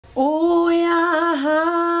Oh ya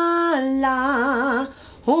hala,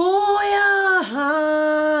 oh ya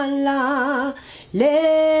hala,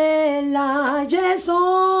 lela Jesu,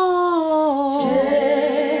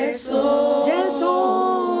 Jesu, Jesu,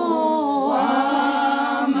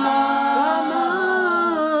 wama,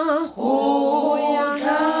 oh ya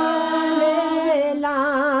lela,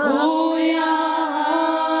 oh ya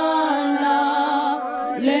hala,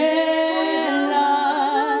 lela,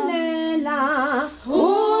 lela,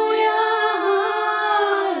 oh ya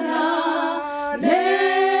hala, lela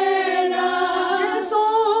Jesu,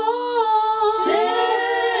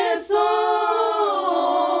 Jesu,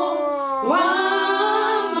 wama,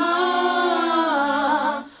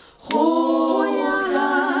 oh ya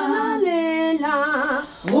lela,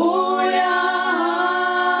 oh ya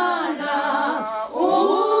hala,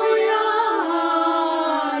 oh ya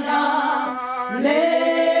hala,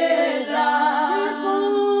 lela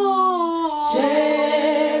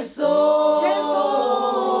Jesu, Jesu,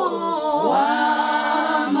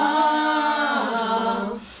 wama,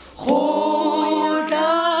 oh ya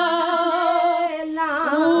lela,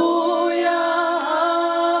 oh ya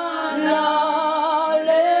hala,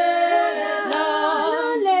 lela,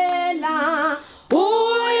 lela,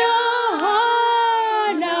 oh ya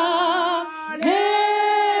hala,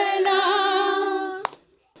 lela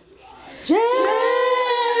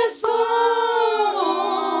Jesu,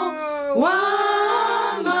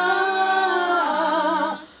 wama,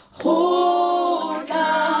 khotla.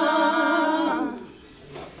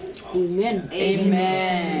 Amen.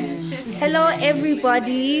 Amen. Hello,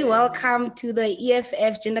 everybody. Welcome to the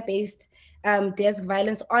EFF Gender-Based Desk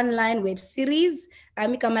Violence Online web series.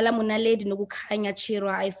 Mikamala Naledi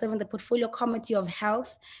Chirwa. I serve on the Portfolio Committee of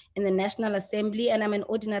Health in the National Assembly, and I'm an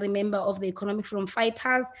ordinary member of the Economic Freedom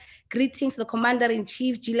Fighters. Greetings to the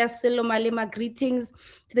Commander-in-Chief, Julius Selo Malema. Greetings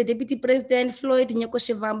to the Deputy President, Floyd Nyoko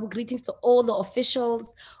Shivambu. Greetings to all the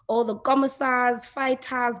officials, all the commissars,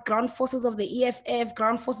 fighters, ground forces of the EFF,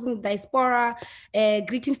 ground forces in the diaspora.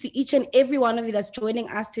 Greetings to each and every one of you that's joining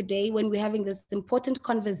us today when we're having this important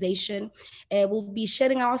conversation. We'll be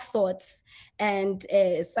sharing our thoughts and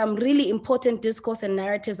some really important discourse and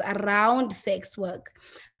narratives around sex work.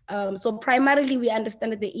 So primarily, we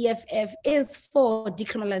understand that the EFF is for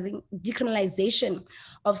decriminalization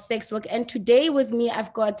of sex work. And today with me,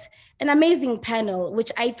 I've got an amazing panel,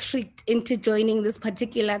 which I tricked into joining this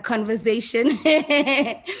particular conversation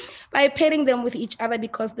by pairing them with each other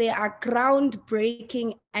because they are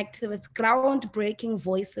groundbreaking activists, groundbreaking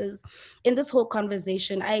voices in this whole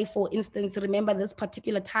conversation. I, for instance, remember this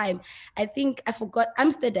particular time, I think I forgot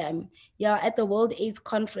Amsterdam, at the World AIDS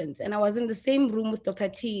Conference. And I was in the same room with Dr.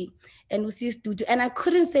 T and Usis Dudu, and I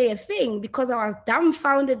couldn't say a thing because I was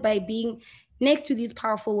dumbfounded by being next to these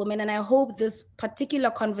powerful women. And I hope this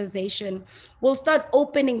particular conversation will start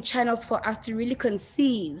opening channels for us to really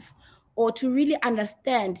conceive or to really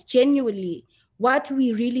understand genuinely what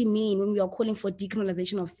we really mean when we are calling for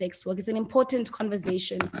decriminalization of sex work. It's an important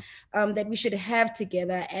conversation that we should have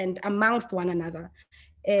together and amongst one another.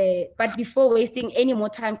 But before wasting any more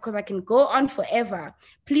time, because I can go on forever,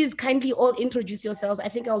 please kindly all introduce yourselves. I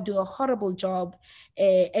think I'll do a horrible job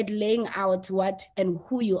at laying out what and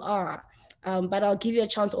who you are. But I'll give you a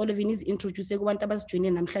chance. All of you need to introduce this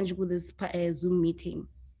Zoom meeting.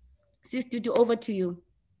 Sis Dudu, over to you.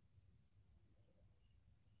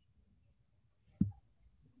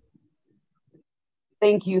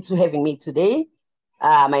 Thank you for having me today.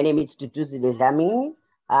 My name is Duduzi Ledlamini.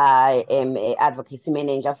 I am an advocacy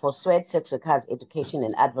manager for SWED, Sex Workers Education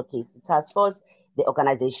and Advocacy Task Force, the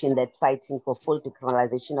organization that's fighting for full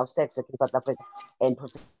decriminalization of sex work in South Africa and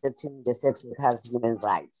protecting the sex workers' human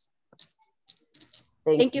rights.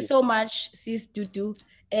 Thank you so much, Sis Dudu.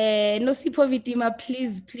 Nosipho Vitima,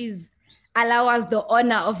 please allow us the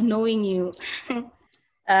honor of knowing you.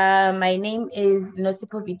 My name is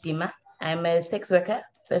Nosipho Vitima. I'm a sex worker,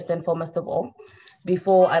 first and foremost of all.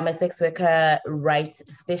 Before, I'm a sex worker rights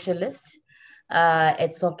specialist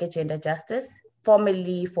at Sonke Gender Justice,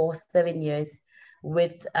 formerly for 7 years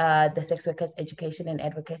with the Sex Workers Education and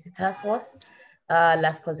Advocacy Task Force,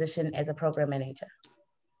 last position as a program manager.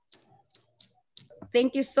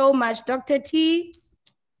 Thank you so much. Dr. T.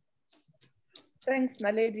 Thanks,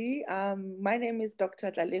 Naledi. My name is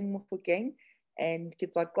Dr. Tlaleng Mufukeng, and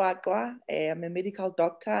I'm a medical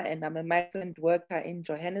doctor and I'm a migrant worker in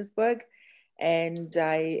Johannesburg. And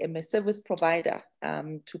I am a service provider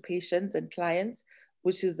to patients and clients,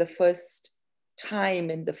 which is the first time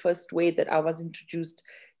and the first way that I was introduced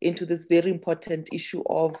into this very important issue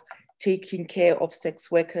of taking care of sex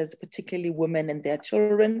workers, particularly women and their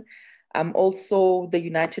children. I'm also the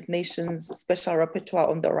United Nations Special Rapporteur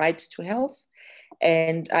on the right to health.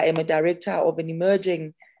 and I am a director of an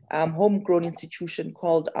emerging homegrown institution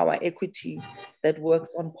called Our Equity that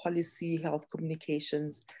works on policy, health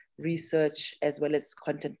communications, research, as well as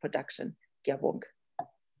content production. Ngiyabonga.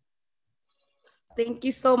 Thank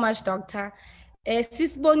you so much, Doctor.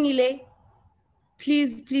 Sis Bongile,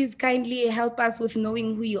 please kindly help us with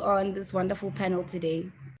knowing who you are on this wonderful panel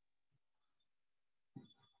today.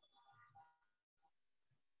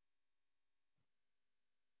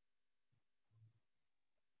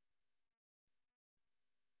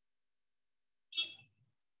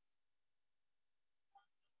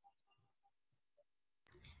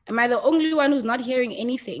 Am I the only one who's not hearing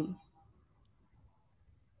anything?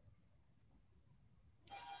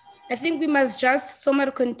 I think we must just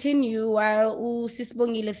somewhat continue while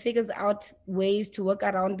Sisbongile figures out ways to work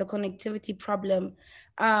around the connectivity problem,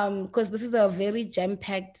 because this is a very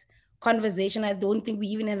jam-packed conversation. I don't think we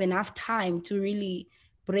even have enough time to really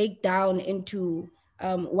break down into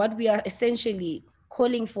what we are essentially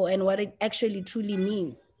calling for and what it actually truly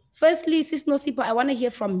means. Firstly, Sis Nosipa, I want to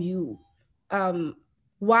hear from you.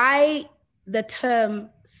 Why the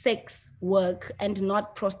term sex work and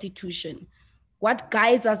not prostitution? What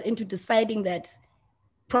guides us into deciding that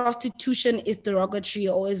prostitution is derogatory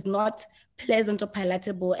or is not pleasant or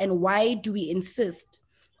palatable? And why do we insist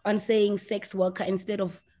on saying sex worker instead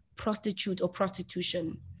of prostitute or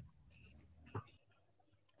prostitution?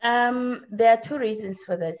 There are two reasons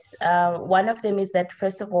for this. One of them is that,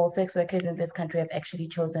 first of all, sex workers in this country have actually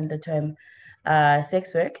chosen the term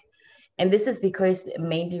sex work. And this is because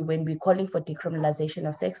mainly when we're calling for decriminalization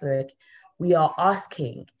of sex work, we are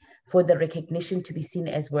asking for the recognition to be seen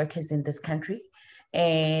as workers in this country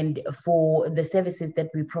and for the services that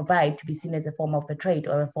we provide to be seen as a form of a trade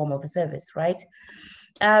or a form of a service, right?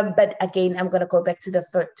 But again, I'm going to go back to the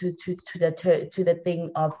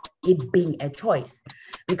thing of it being a choice,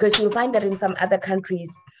 because you'll find that in some other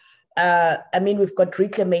countries, I mean, we've got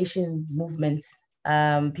reclamation movements.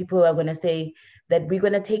 People are going to say that we're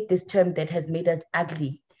going to take this term that has made us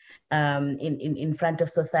ugly in front of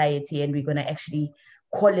society, and we're going to actually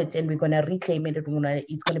call it, and we're going to reclaim it.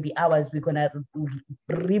 It's going to be ours. We're going to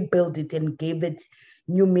rebuild it and give it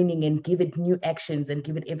new meaning and give it new actions and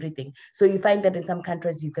give it everything. So you find that in some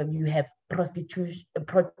countries you have prostitutes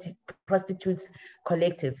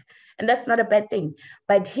collective, and that's not a bad thing.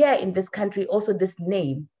 But here in this country, also this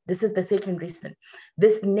name, this is the second reason.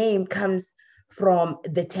 This name comes from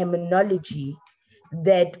the terminology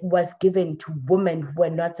that was given to women who were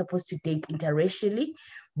not supposed to date interracially,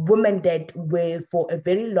 women that were for a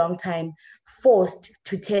very long time forced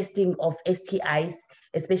to testing of STIs,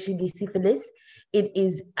 especially syphilis. It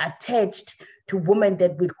is attached to women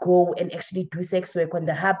that would go and actually do sex work on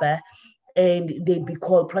the harbor, and they'd be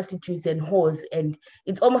called prostitutes and whores. And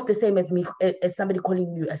it's almost the same as somebody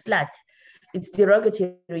calling you a slut. It's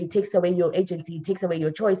derogatory. It takes away your agency. It takes away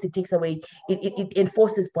your choice. It takes away, it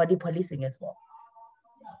enforces body policing as well.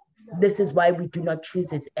 This is why we do not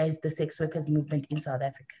choose it as the sex workers movement in South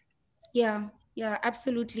Africa. Yeah,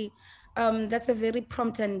 absolutely. That's a very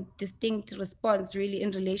prompt and distinct response, really,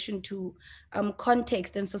 in relation to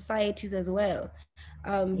context and societies as well.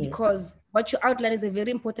 Because what you outline is a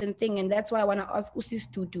very important thing, and that's why I want to ask Usis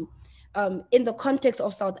Tutu, in the context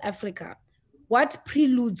of South Africa, what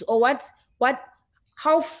preludes or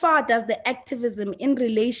how far does the activism in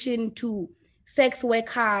relation to sex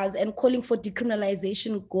workers and calling for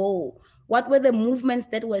decriminalization go? What were the movements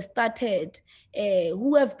that were started?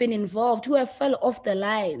 Who have been involved? Who have fell off the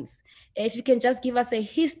lines? If you can just give us a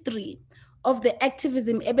history of the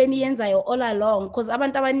activism ebeniyenzayo all along, because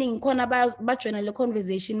abantu abaningi khona bajoyina le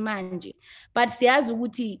conversation manje, but siyazi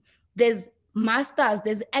ukuthi there's masters,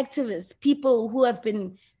 there's activists, people who have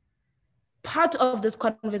been part of this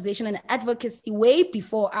conversation and advocacy way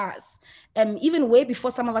before us, even way before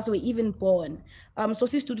some of us were even born. So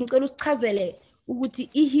sister, ngicela usichazele ukuthi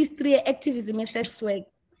i-history activism ye-sex work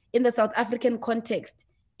in the South African context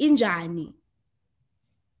injani?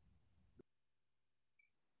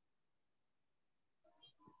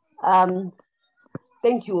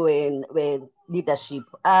 Thank you, leadership.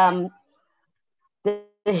 The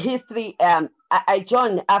history, I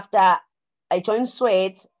joined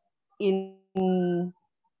Sweat in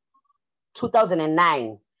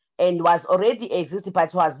 2009 and was already existing,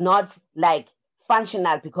 but was not like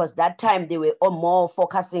functional, because that time they were more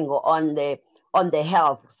focusing on the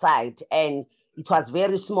health side, and it was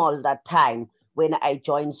very small that time when I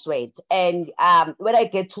joined Sweat. And when I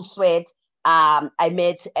get to Sweat, I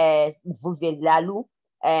met Vivian Lalu,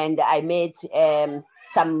 and I met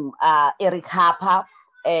some Eric Harper,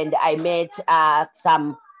 and I met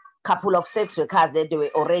some couple of sex workers that they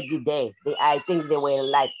were already there. I think they were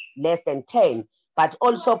like less than 10. but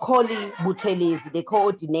also Kholi Butelis, the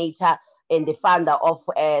coordinator and the founder of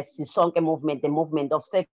Sisonke movement, the movement of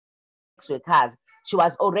sex workers. She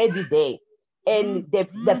was already there. And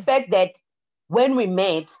the fact that when we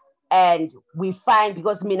met and we find,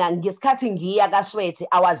 because mina ngesikhathi ngiya kaSwethi,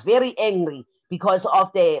 I was very angry because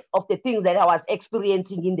of the things that I was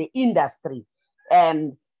experiencing in the industry.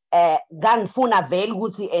 Ngangifuna vele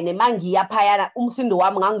ukuthi ene mangiya phayana umsindo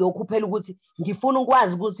wami ngangiyokhuphela ukuthi ngifuna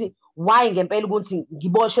ukwazi ukuthi why ngempela ukuthi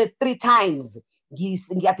ngiboshwe 3 times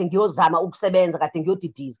ngiyade ngiyozama ukusebenza kade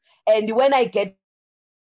ngiyodidiza. And when I get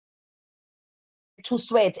to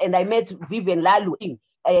Sweat and I met Vivian Lalu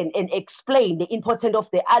and explain the importance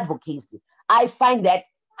of the advocacy, I find that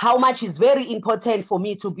how much is very important for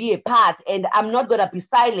me to be a part, and I'm not going to be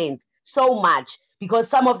silent so much, because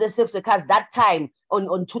some of the sex workers that time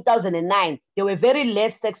on 2009, there were very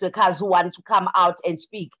less sex workers who wanted to come out and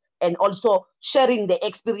speak and also sharing the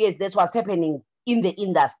experience that was happening in the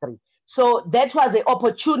industry. So that was the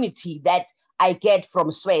opportunity that I get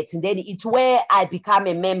from Sweat. And then it's where I become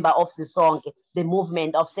a member of the song, the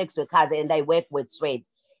movement of sex workers, and I work with Sweat.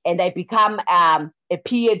 And I become a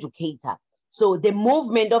peer educator. So the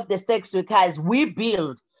movement of the sex workers, we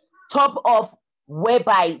build top of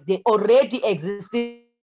whereby the already existing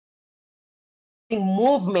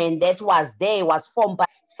movement that was there was formed by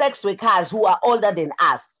sex workers who are older than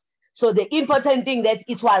us. So the important thing that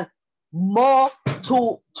it was more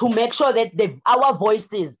to make sure that our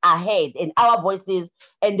voices are heard, and our voices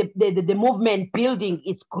and the movement building,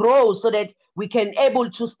 it grows so that we can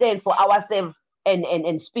able to stand for ourselves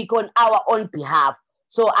and speak on our own behalf.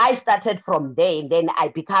 So I started from there, and then I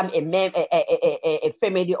become a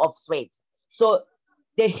family of Sweat. So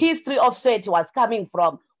the history of Sweat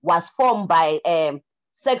was formed by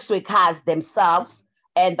sex workers themselves,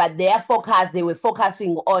 but their focus, they were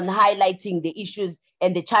focusing on highlighting the issues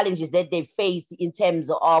and the challenges that they face in terms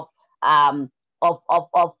of the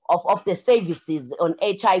services on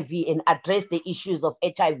HIV and address the issues of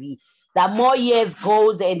HIV. The more years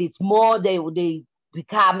goes and it's more they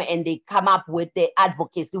become and they come up with the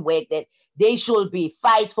advocacy work that they should be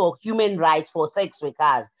fight for human rights for sex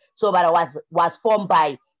workers. So, but it was formed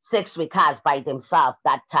by sex workers by themselves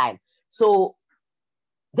that time. So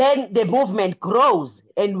then the movement grows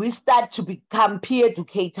and we start to become peer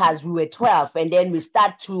educators. We were 12, and then we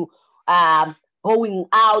start to going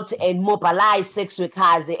out and mobilize sex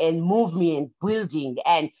workers and movement building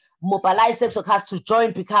and mobilize sex workers to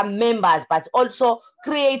join, become members, but also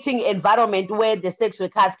creating environment where the sex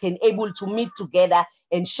workers can able to meet together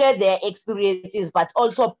and share their experiences, but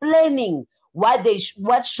also planning what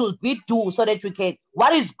should we do so that we can,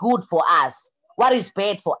 what is good for us, what is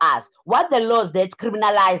bad for us, what the laws that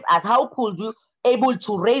criminalize us, how could we able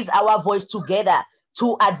to raise our voice together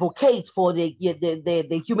to advocate for the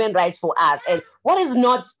human rights for us, and what is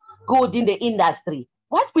not good in the industry,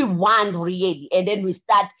 what we want really. And then we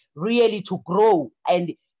start really to grow,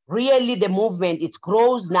 and really the movement, it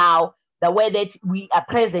grows now the way that we are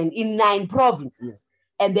present in 9 provinces.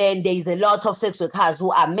 And then there is a lot of sex workers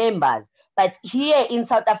who are members. But here in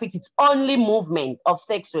South Africa, it's only movement of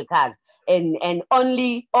sex workers and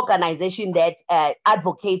only organization that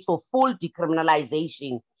advocates for full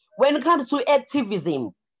decriminalization. When it comes to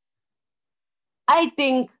activism, I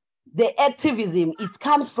think the activism, it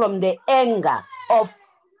comes from the anger of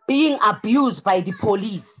being abused by the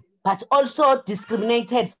police, but also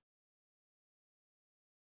discriminated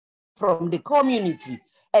from the community,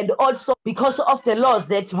 and also because of the laws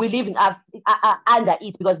that we live under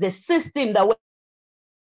it, because the system, the way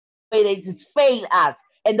that it's failed us,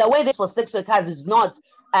 and the way that for sex workers is not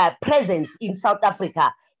present in South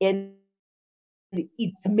Africa, and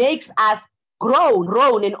it makes us grow,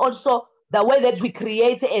 and also the way that we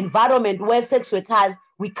create an environment where sex workers,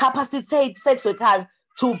 we capacitate sex workers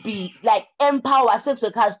to be like empower sex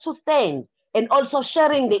workers to stand, and also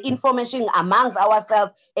sharing the information amongst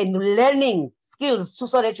ourselves and learning skills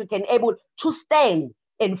so that you can able to stand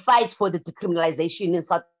and fight for the decriminalization in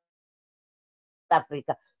South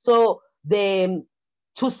Africa. So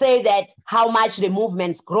to say that how much the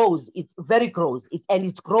movement grows, it very grows, and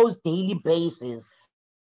it grows daily basis.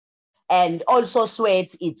 And also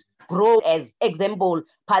Sweat, it grows as example,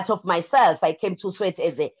 part of myself. I came to Sweat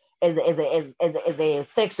as a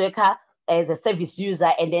sex worker, as a service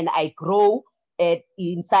user, and then I grow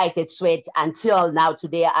inside that Sweat until now.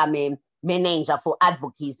 Today I'm a manager for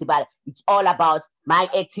advocacy, but it's all about my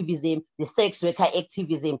activism, the sex worker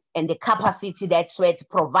activism, and the capacity that Sweat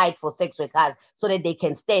provide for sex workers so that they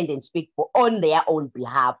can stand and speak on their own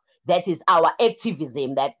behalf. That is our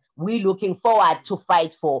activism, that we're looking forward to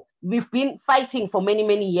fight for. We've been fighting for many,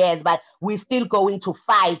 many years, but we're still going to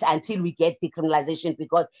fight until we get decriminalization,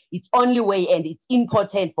 because it's only way, and it's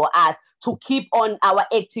important for us to keep on our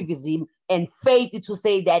activism and faith to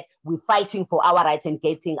say that we're fighting for our rights and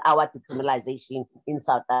getting our decriminalization in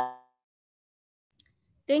South Africa.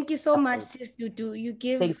 Thank you so much, Sis Dudu. You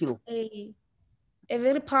give Thank you. a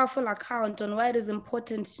very powerful account on why it is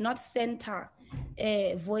important to not center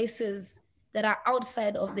voices that are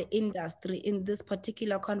outside of the industry in this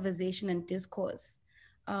particular conversation and discourse.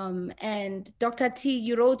 And Dr. T,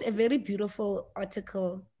 you wrote a very beautiful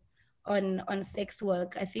article on sex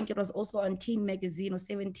work. I think it was also on Teen Magazine or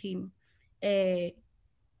 17,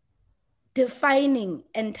 defining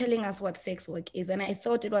and telling us what sex work is. And I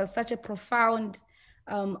thought it was such a profound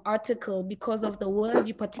article because of the words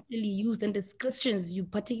you particularly used and descriptions you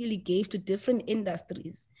particularly gave to different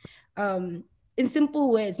industries. In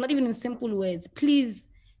simple words, not even in simple words, please,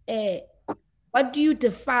 what do you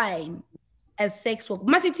define as sex work?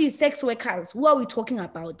 Must it is sex workers? Who are we talking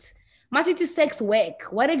about? Must it is sex work?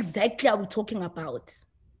 What exactly are we talking about?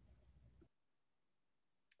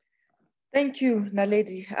 Thank you,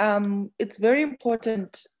 Naledi. It's very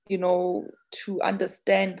important, to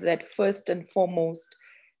understand that first and foremost,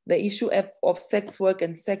 the issue of sex work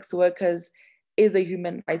and sex workers is a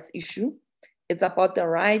human rights issue. It's about the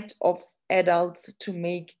right of adults to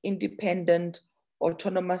make independent,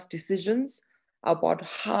 autonomous decisions about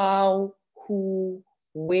how, who,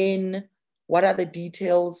 when, what are the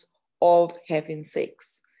details of having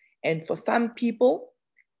sex. And for some people,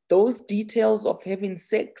 those details of having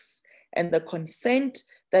sex and the consent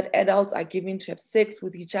that adults are giving to have sex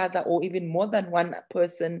with each other, or even more than one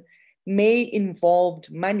person, may involve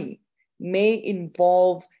money, may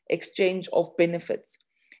involve exchange of benefits.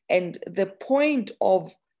 And the point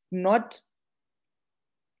of the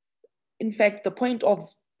point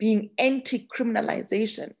of being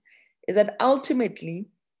anti-criminalization is that ultimately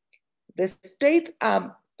the states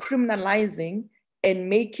are criminalizing and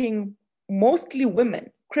making mostly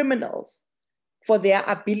women criminals for their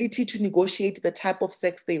ability to negotiate the type of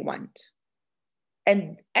sex they want.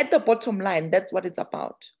 And at the bottom line, that's what it's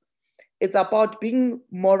about. It's about being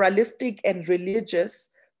moralistic and religious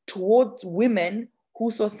towards women who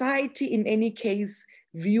society in any case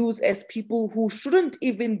views as people who shouldn't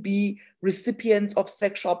even be recipients of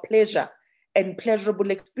sexual pleasure and pleasurable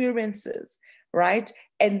experiences, right?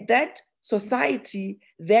 And that society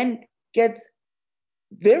then gets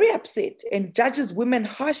very upset and judges women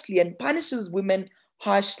harshly and punishes women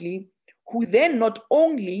harshly, who then not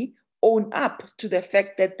only own up to the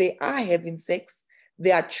fact that they are having sex,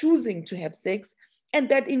 they are choosing to have sex, and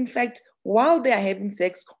that in fact, while they are having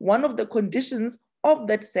sex, one of the conditions of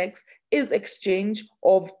that sex is exchange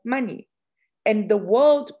of money. And the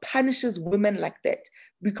world punishes women like that,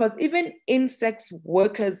 because even in sex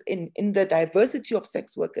workers, in the diversity of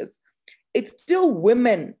sex workers, it's still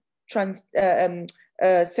women,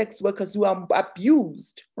 sex workers who are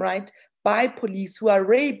abused, right, by police, who are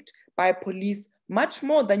raped by police, much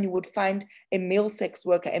more than you would find a male sex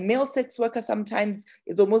worker. A male sex worker sometimes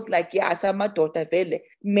is almost like, yeah, asamadoda vele,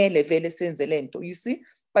 mele vele senze lento, you see?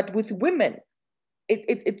 But with women,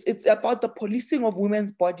 it's about the policing of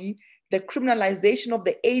women's body, the criminalization of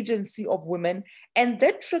the agency of women, and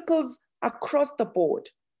that trickles across the board,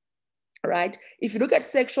 right? If you look at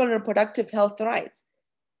sexual and reproductive health rights,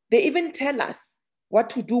 they even tell us what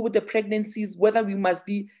to do with the pregnancies, whether we must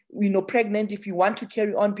be, pregnant if you want to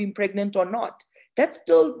carry on being pregnant or not. That's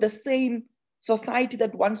still the same society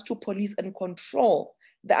that wants to police and control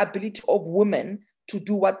the ability of women to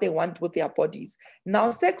do what they want with their bodies.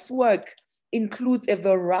 Now, sex work includes a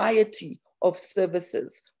variety of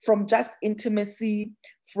services, from just intimacy,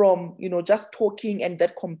 from just talking and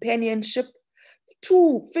that companionship,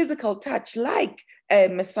 to physical touch, like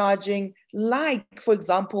massaging, like, for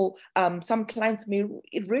example, some clients may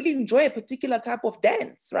really enjoy a particular type of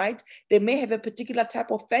dance, right? They may have a particular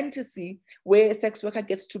type of fantasy where a sex worker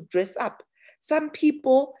gets to dress up. Some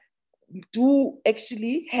people do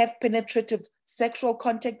actually have penetrative sexual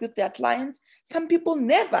contact with their clients. Some people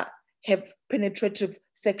never have penetrative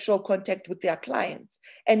sexual contact with their clients.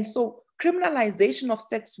 And so criminalization of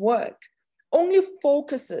sex work only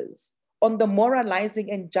focuses on the moralizing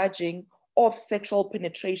and judging of sexual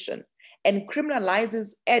penetration, and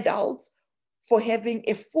criminalizes adults for having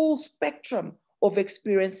a full spectrum of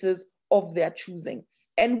experiences of their choosing.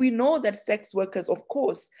 And we know that sex workers, of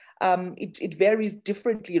course, it varies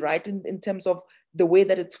differently, right, in terms of the way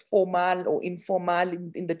that it's formal or informal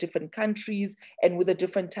in the different countries and with the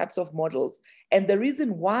different types of models. And the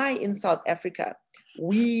reason why in South Africa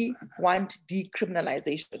we want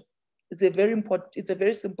decriminalization, is a very important, it's a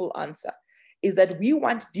very simple answer, is that we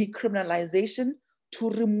want decriminalization to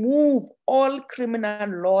remove all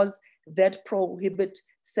criminal laws that prohibit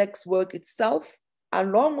sex work itself,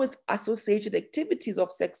 along with associated activities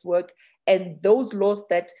of sex work, and those laws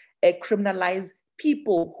that criminalize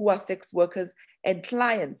people who are sex workers and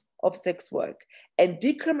clients of sex work. And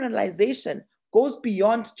decriminalization goes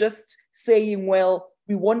beyond just saying, well,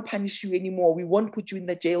 we won't punish you anymore, we won't put you in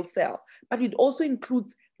the jail cell, but it also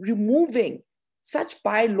includes removing such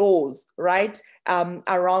bylaws, right,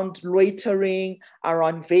 around loitering,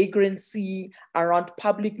 around vagrancy, around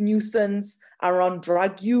public nuisance, around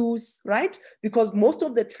drug use, right? Because most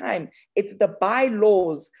of the time, it's the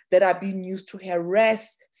bylaws that are being used to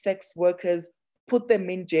harass sex workers, put them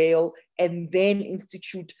in jail, and then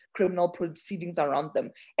institute criminal proceedings around them.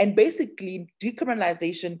 And basically,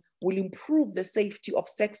 decriminalization will improve the safety of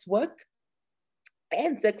sex work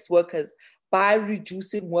and sex workers by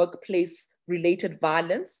reducing workplace-related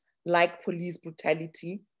violence, like police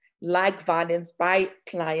brutality, like violence by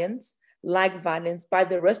clients, like violence by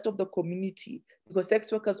the rest of the community, because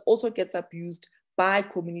sex workers also gets abused by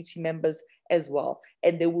community members as well.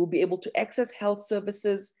 And they will be able to access health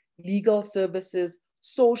services, legal services,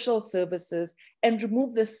 social services, and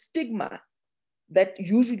remove the stigma that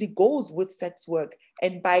usually goes with sex work.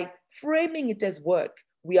 And by framing it as work,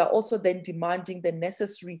 we are also then demanding the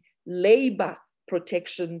necessary labor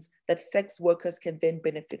protections that sex workers can then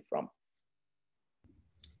benefit from.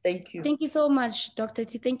 Thank you. Thank you so much, Dr.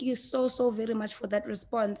 T. Thank you so very much for that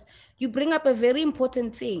response. You bring up a very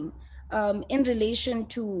important thing in relation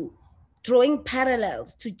to drawing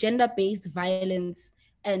parallels to gender-based violence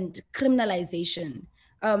and criminalization.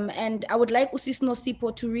 And I would like Usisi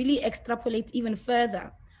Nosipo to really extrapolate even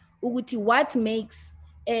further. Uguti, what makes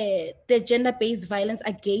the gender-based violence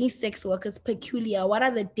against sex workers peculiar? What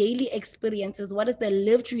are the daily experiences? What is the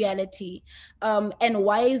lived reality? And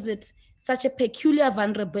why is it such a peculiar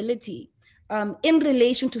vulnerability in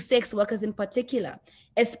relation to sex workers in particular,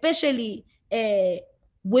 especially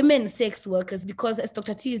women sex workers? Because as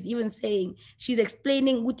Dr. T is even saying, she's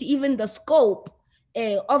explaining with even the scope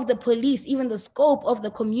of the police, even the scope of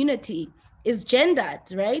the community is gendered,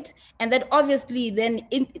 right? And that obviously then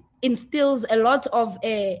instills a lot of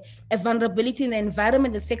a vulnerability in the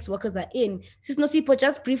environment that sex workers are in. Sis Nosipo,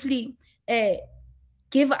 just briefly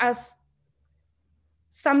give us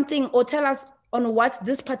something or tell us on what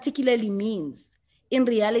this particularly means in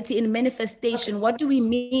reality, in manifestation. What do we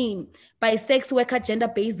mean by sex worker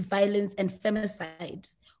gender-based violence and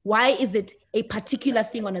femicide? Why is it a particular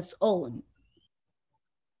thing on its own?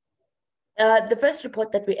 The first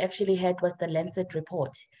report that we actually had was the Lancet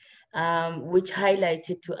report, which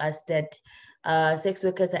highlighted to us that sex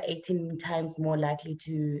workers are 18 times more likely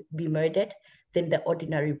to be murdered than the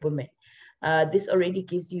ordinary women. This already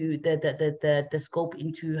gives you the scope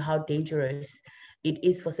into how dangerous it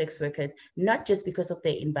is for sex workers, not just because of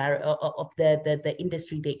the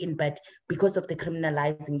industry they're in, but because of the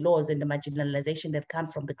criminalizing laws and the marginalization that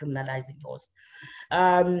comes from the criminalizing laws.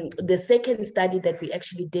 The second study that we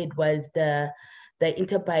actually did was the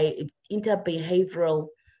interbehavioral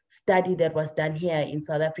study that was done here in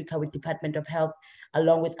South Africa with Department of Health,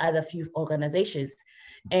 along with other few organizations.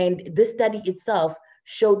 And this study itself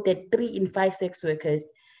showed that 3 in 5 sex workers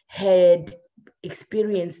had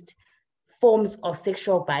experienced forms of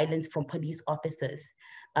sexual violence from police officers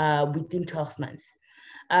within 12 months.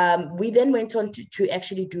 We then went on to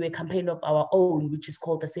actually do a campaign of our own, which is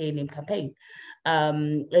called the Say Your Name campaign.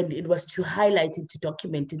 And it was to highlight and to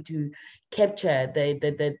document and to capture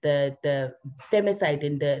the femicide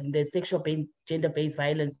and the sexual gender-based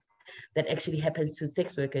violence that actually happens to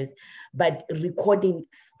sex workers, but recording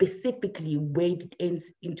specifically where it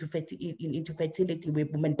ends into fertility, where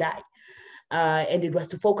women die. And it was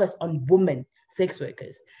to focus on women sex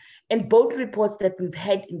workers. And both reports that we've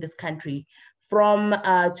had in this country from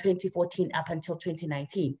 2014 up until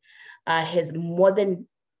 2019 has more than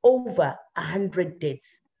over 100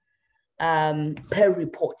 deaths per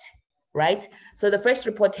report, right? So the first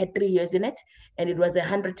report had 3 years in it, and it was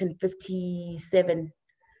 157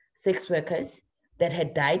 sex workers that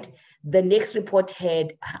had died. The next report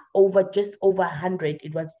had just over 100.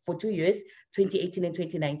 It was for 2 years, 2018 and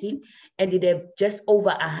 2019, and it had just over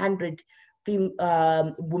 100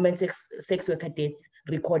 women sex worker deaths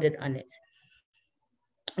recorded on it.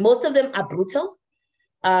 Most of them are brutal.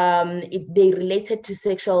 They related to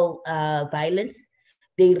sexual violence.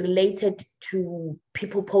 They related to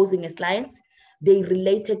people posing as clients. They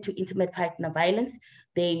related to intimate partner violence.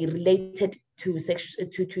 They related to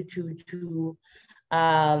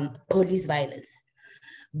police violence.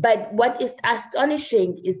 But what is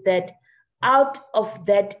astonishing is that out of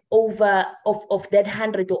that of that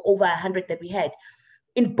 100 or over 100 that we had,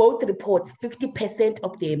 in both reports, 50%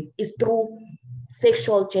 of them is through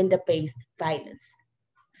sexual gender-based violence.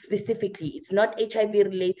 Specifically, it's not HIV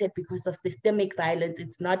related because of systemic violence.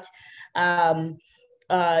 It's not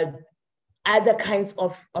other kinds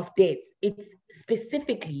of deaths. It's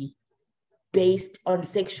specifically based on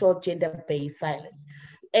sexual gender-based violence.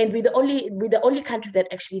 And we're the only country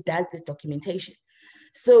that actually does this documentation.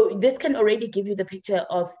 So this can already give you the picture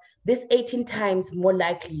of this 18 times more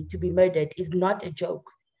likely to be murdered is not a joke.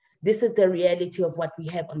 This is the reality of what we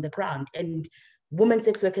have on the ground. And women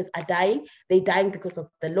sex workers are dying. They're dying because of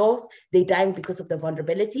the laws. They're dying because of the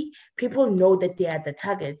vulnerability. People know that they are the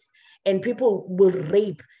targets, and people will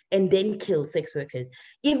rape and then kill sex workers.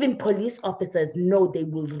 Even police officers know they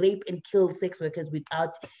will rape and kill sex workers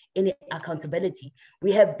without any accountability.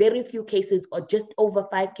 We have very few cases, or just over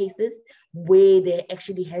 5 cases, where there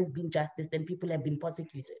actually has been justice and people have been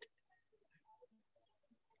prosecuted.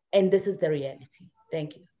 And this is the reality.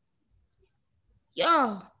 Thank you.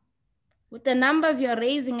 Yeah, with the numbers you're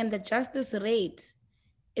raising and the justice rate,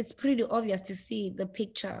 it's pretty obvious to see the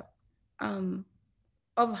picture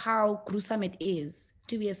of how gruesome it is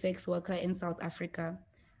to be a sex worker in South Africa.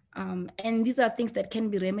 And these are things that can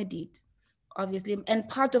be remedied, obviously. And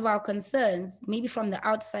part of our concerns, maybe from the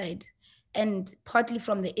outside and partly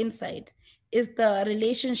from the inside, is the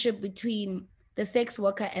relationship between the sex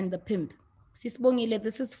worker and the pimp. Sisbongile,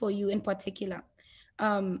 this is for you in particular.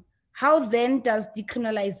 How then does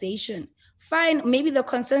decriminalization, fine, maybe the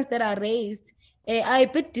concerns that are raised are a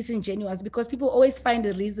bit disingenuous, because people always find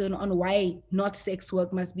a reason on why not sex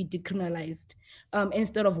work must be decriminalized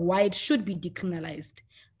instead of why it should be decriminalized.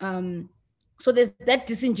 So there's that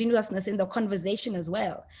disingenuousness in the conversation as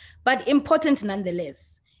well, but important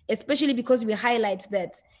nonetheless, especially because we highlight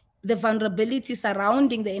that the vulnerability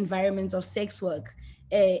surrounding the environments of sex work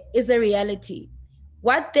is a reality.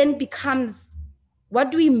 What then becomes,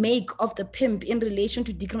 what do we make of the pimp in relation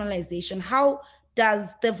to decriminalization? How does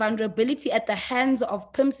the vulnerability at the hands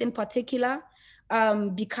of pimps in particular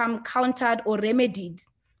become countered or remedied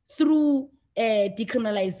through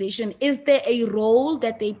decriminalization? Is there a role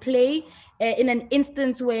that they play in an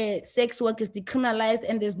instance where sex work is decriminalized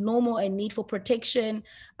and there's no more a need for protection,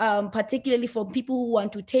 particularly for people who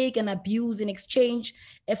want to take and abuse in exchange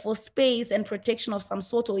for space and protection of some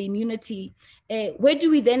sort or immunity? Where do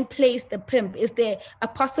we then place the pimp? Is there a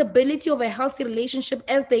possibility of a healthy relationship,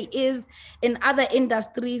 as there is in other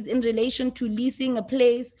industries, in relation to leasing a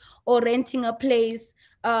place or renting a place,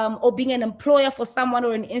 or being an employer for someone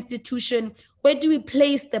or an institution? Where do we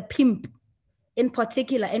place the pimp in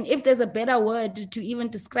particular? And if there's a better word to even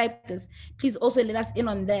describe this, please also let us in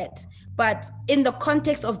on that. But in the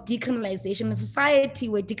context of decriminalization, a society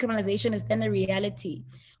where decriminalization is then a reality,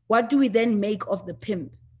 what do we then make of the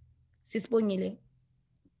pimp? Sisbongile.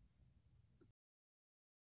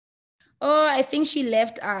 Oh, I think she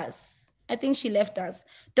left us.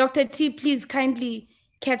 Dr. T, please kindly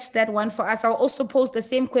catch that one for us. I'll also pose the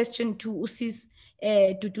same question to Usis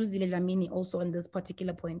Duduzile Dlamini also on this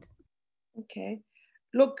particular point. Okay.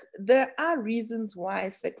 Look, there are reasons why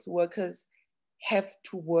sex workers have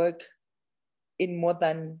to work in more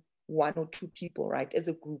than 1 or 2 people, right, as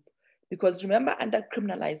a group. Because remember, under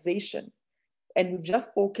criminalization, and we've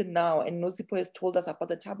just spoken now, and Nosipo has told us about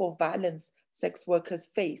the type of violence sex workers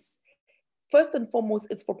face. First and foremost,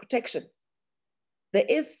 it's for protection. There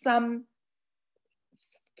is some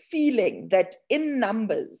feeling that in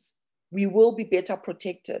numbers, we will be better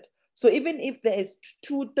protected. So even if there is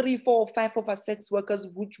 2, 3, 4, 5 of us sex workers,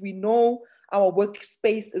 which we know our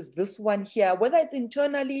workspace is this one here, whether it's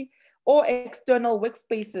internally or external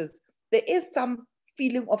workspaces, there is some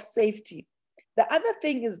feeling of safety. The other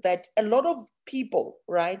thing is that a lot of people,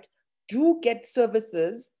 right, do get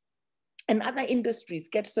services, and other industries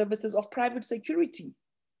get services of private security,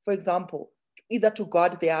 for example, either to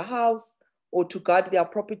guard their house or to guard their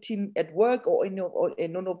property at work, or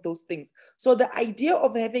none of those things. So the idea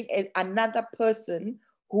of having another person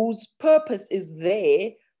whose purpose is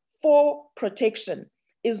there for protection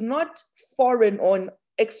is not foreign on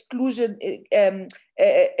exclusion,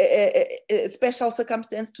 special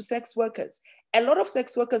circumstance to sex workers. A lot of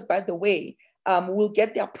sex workers, by the way, will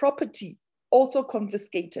get their property also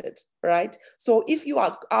confiscated, right? So if you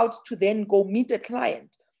are out to then go meet a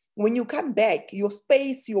client, when you come back, your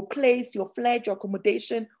space, your place, your flat, your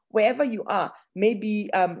accommodation, wherever you are, may be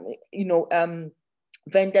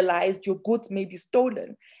vandalized, your goods may be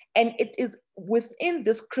stolen. And it is within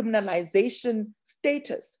this criminalization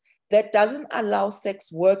status that doesn't allow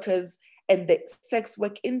sex workers and the sex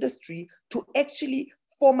work industry to actually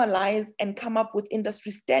formalize and come up with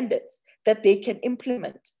industry standards that they can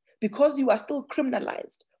implement, because you are still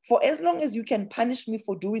criminalized. For as long as you can punish me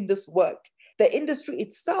for doing this work, the industry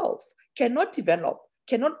itself cannot develop,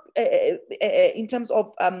 cannot, in terms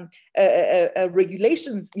of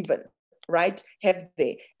regulations even, right, have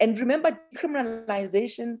they. And remember,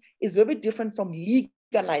 decriminalization is very different from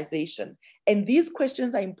legalization. And these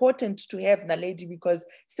questions are important to have, Naledi, because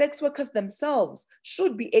sex workers themselves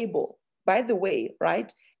should be able, by the way,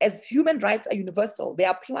 right, as human rights are universal, they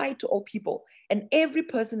apply to all people, and every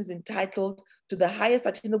person is entitled to the highest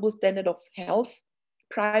attainable standard of health,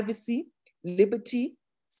 privacy, liberty,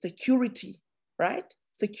 security, right?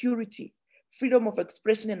 Security, freedom of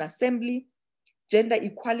expression and assembly, gender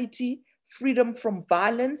equality, freedom from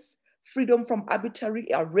violence, freedom from arbitrary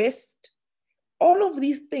arrest. All of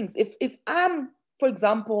these things, if I'm, for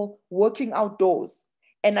example, working outdoors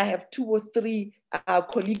and I have 2 or 3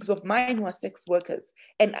 colleagues of mine who are sex workers,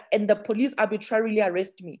 and the police arbitrarily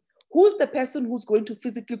arrest me, who's the person who's going to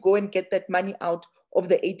physically go and get that money out of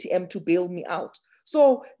the ATM to bail me out?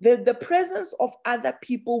 So the presence of other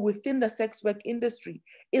people within the sex work industry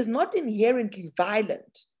is not inherently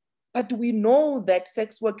violent, but we know that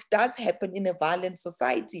sex work does happen in a violent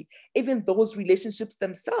society. Even those relationships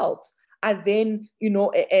themselves are then,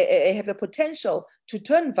 have a potential to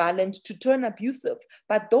turn violent, to turn abusive,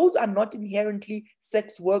 but those are not inherently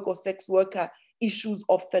sex work or sex worker issues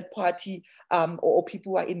of third party or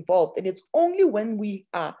people who are involved. And it's only when we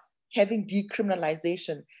are having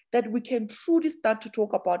decriminalization that we can truly start to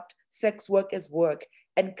talk about sex work as work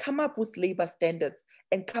and come up with labor standards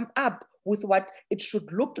and come up with what it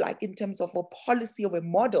should look like in terms of a policy, of a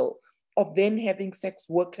model of then having sex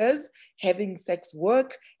workers, having sex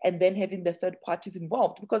work, and then having the third parties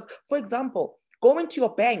involved. Because, for example, going to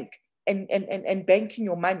your bank and banking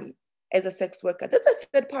your money as a sex worker, that's a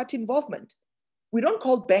third party involvement. We don't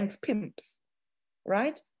call banks pimps,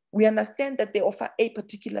 right? We understand that they offer a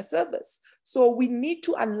particular service. So we need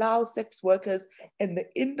to allow sex workers and the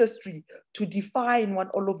industry to define what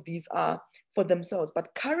all of these are for themselves.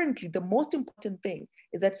 But currently, the most important thing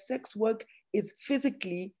is that sex work is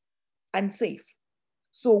physically unsafe.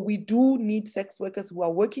 So we do need sex workers who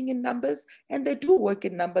are working in numbers, and they do work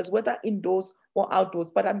in numbers, whether indoors or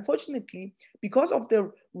outdoors. But unfortunately, because of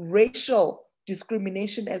the racial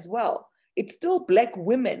discrimination as well, it's still Black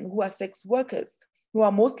women who are sex workers who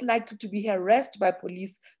are most likely to be harassed by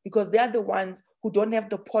police because they are the ones who don't have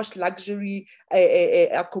the posh luxury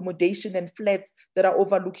accommodation and flats that are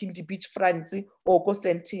overlooking the beachfront or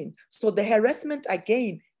Kosentin. So the harassment,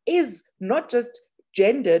 again, is not just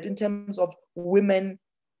gendered in terms of women,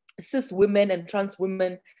 cis women and trans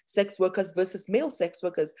women, sex workers versus male sex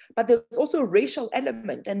workers, but there's also a racial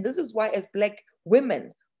element. And this is why, as Black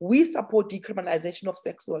women, we support decriminalization of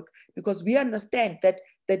sex work, because we understand that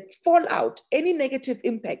fallout, any negative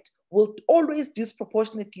impact, will always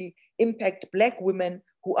disproportionately impact Black women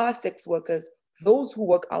who are sex workers, those who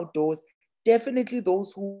work outdoors, definitely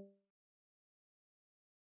those who.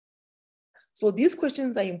 So these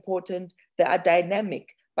questions are important, they are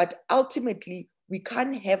dynamic, but ultimately we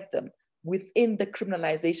can't have them within the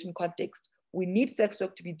criminalization context. We need sex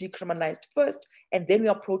work to be decriminalized first, and then we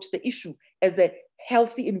approach the issue as a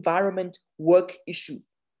healthy environment work issue.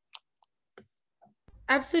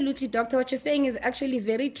 Absolutely, Doctor. What you're saying is actually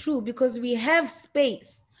very true, because we have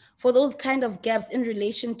space for those kind of gaps in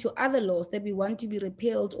relation to other laws that we want to be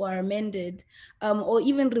repealed or amended, or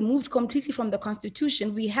even removed completely from the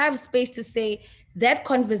Constitution. We have space to say that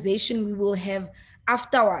conversation we will have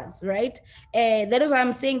afterwards, right? That is why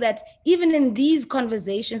I'm saying that even in these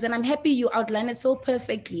conversations, and I'm happy you outlined it so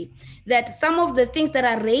perfectly, that some of the things that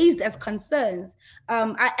are raised as concerns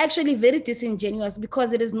are actually very disingenuous,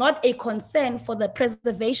 because it is not a concern for the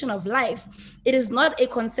preservation of life. It is not a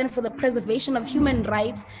concern for the preservation of human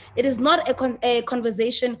rights. It is not a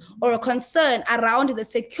conversation or a concern around the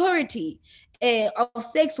security of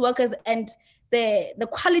sex workers and the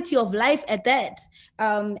quality of life at that.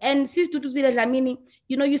 And Sis Duduzile Dlamini,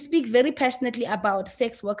 you speak very passionately about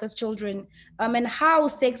sex workers' children, and how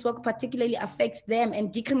sex work particularly affects them,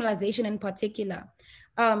 and decriminalization in particular.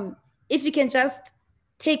 If you can just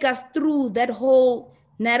take us through that whole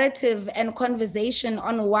narrative and conversation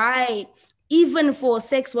on why, even for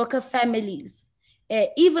sex worker families,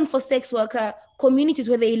 even for sex worker communities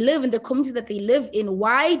where they live, in the communities that they live in,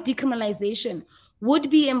 why decriminalization would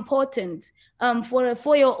be important for a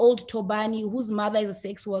 4-year-old Tobani whose mother is a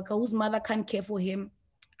sex worker, whose mother can't care for him,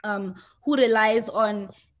 who relies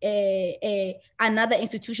on another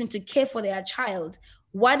institution to care for their child.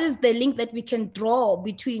 What is the link that we can draw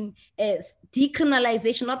between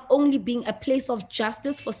decriminalization not only being a place of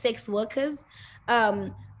justice for sex workers,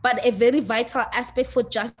 but a very vital aspect for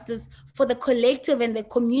justice for the collective and the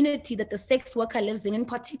community that the sex worker lives in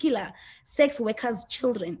particular, sex workers'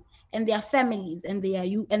 children and their families and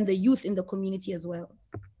the youth in the community as well.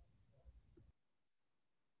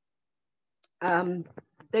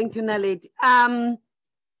 Thank you, Naledi.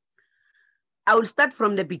 I will start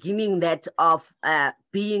from the beginning that of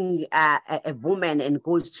being a woman and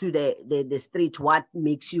goes to the street, what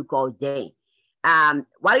makes you go there?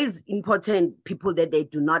 What is important, people that they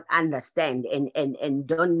do not understand and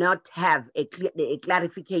do not have a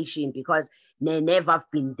clarification because they never have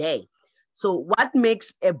been there. So what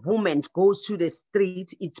makes a woman go to the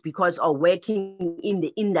street? It's because of working in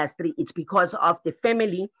the industry. It's because of the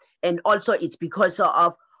family. And also it's because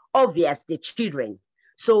of, obvious, the children.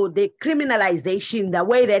 So the criminalization, the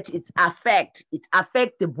way that it affect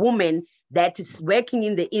the woman that is working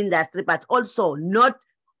in the industry, but also not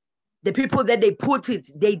the people that they put it,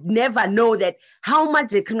 they never know that how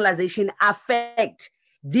much the criminalization affect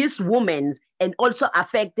these women and also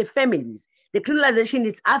affect the families. The criminalization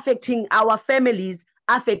is affecting our families,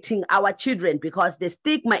 affecting our children, because the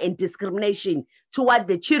stigma and discrimination toward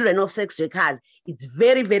the children of sex workers, it's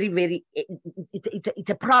very, very, very, it's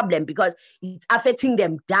a problem because it's affecting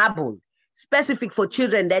them double, specific for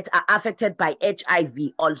children that are affected by HIV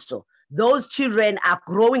also. Those children are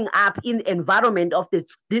growing up in the environment of the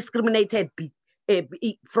discriminated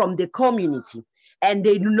from the community, and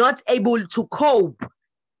they're not able to cope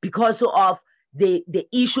because of the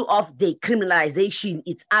issue of the criminalization.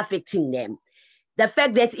 It's affecting them. The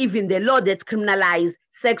fact that even the law that criminalizes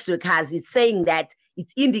sex workers is saying that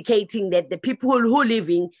it's indicating that the people who are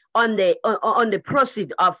living on the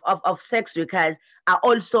proceeds of sex workers are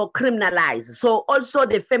also criminalized. So also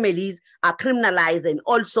the families are criminalized, and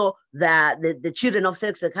also the children of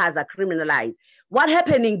sex workers are criminalized. What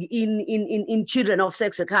happening in children of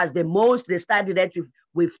sex workers, the study that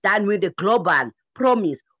we've done with the Global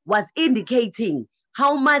Promise was indicating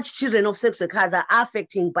how much children of sex workers are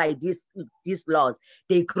affected by these laws.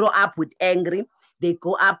 They grow up with angry. They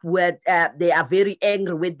grow up with, they are very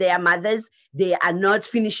angry with their mothers. They are not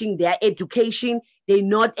finishing their education. They're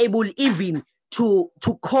not able even to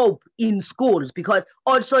cope in schools, because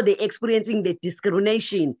also they're experiencing the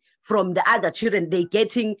discrimination from the other children.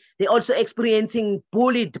 They're also experiencing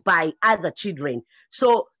bullied by other children.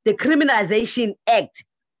 So the Criminalization Act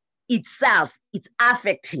itself, it's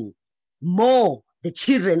affecting more the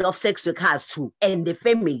children of sex workers too, and the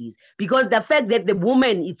families, because the fact that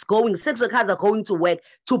sex workers are going to work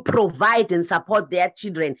to provide and support their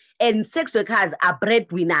children, and sex workers are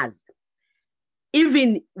breadwinners.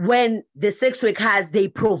 Even when the sex workers, they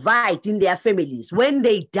provide in their families, when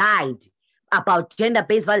they died about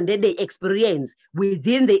gender-based violence that they experience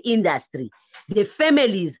within the industry, the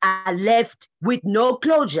families are left with no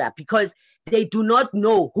closure because they do not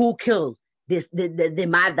know who killed the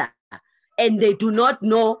mother. And they do not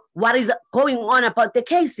know what is going on about the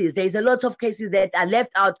cases. There's a lot of cases that are left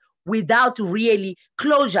out without really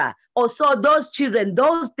closure. Also, those children,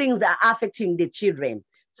 those things are affecting the children.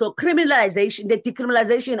 So criminalization, the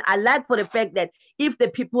decriminalization, I like for the fact that if the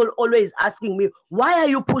people always asking me, why are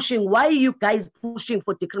you guys pushing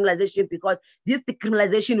for decriminalization? Because this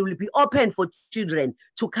decriminalization will be open for children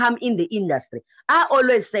to come in the industry. I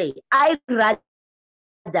always say, I'd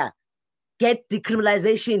rather get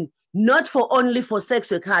decriminalization not only for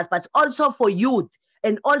sex workers, but also for youth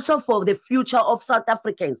and also for the future of South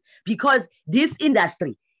Africans. Because this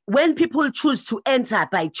industry, when people choose to enter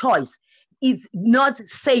by choice, it's not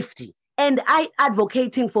safety. And I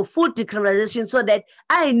advocating for full decriminalization so that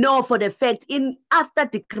I know for the fact after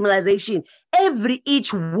decriminalization,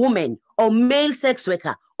 each woman or male sex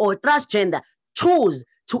worker or transgender choose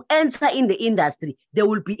to enter in the industry, they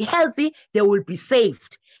will be healthy, they will be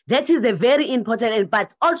saved. That is the very important,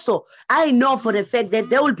 but also I know for the fact that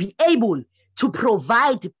they will be able to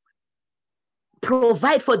provide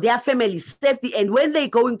for their family's safety, and when they're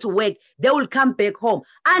going to work, they will come back home.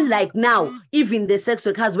 Unlike now, even the sex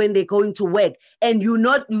workers, when they're going to work, and you're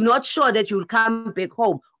not sure that you'll come back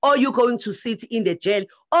home, or you're going to sit in the jail,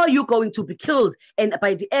 or you're going to be killed, and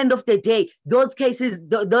by the end of the day, those cases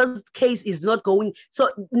is not going. So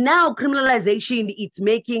now criminalization, it's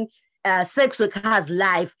making sex workers'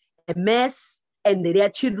 life a mess, and their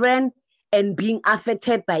children, and being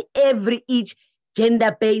affected by each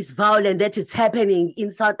gender-based violence that is happening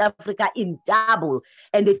in South Africa in double,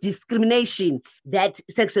 and the discrimination that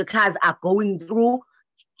sex workers are going through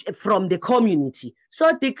from the community.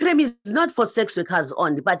 So the crime is not for sex workers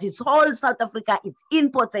only, but it's all South Africa. It's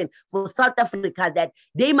important for South Africa that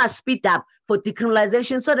they must speed up for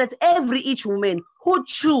decriminalization so that each woman who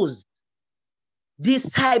choose this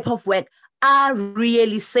type of work are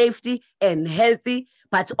really safety and healthy,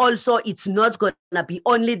 but also it's not going to be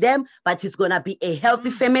only them, but it's going to be a healthy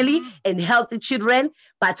family and healthy children,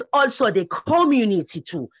 but also the community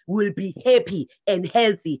too will be happy and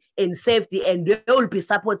healthy and safety, and they will be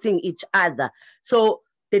supporting each other. So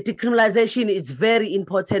the decriminalization is very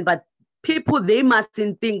important, but people, they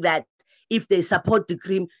mustn't think that if they support the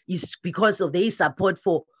crime is because of their support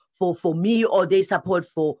for me, or they support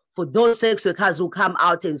for those sex workers who come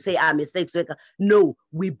out and say, I'm a sex worker. No,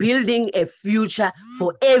 we're building a future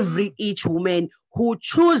for each woman who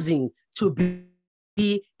choosing to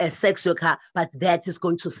be a sex worker, but that is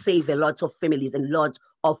going to save a lot of families and lots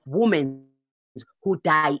of women who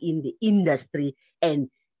die in the industry, and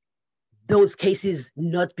those cases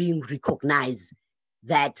not being recognized.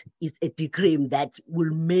 That is a decree that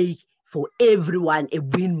will make for everyone a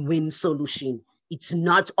win-win solution. It's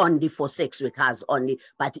not only for sex workers only,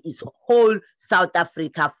 but it's whole South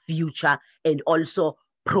Africa future, and also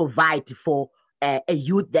provide for a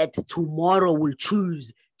youth that tomorrow will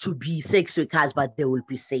choose to be sex workers, but they will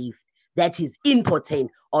be safe. That is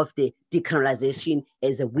important of the decriminalization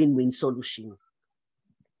as a win-win solution.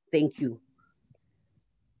 Thank you.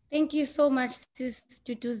 Thank you so much, Sis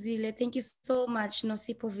Tutuzile. Thank you so much,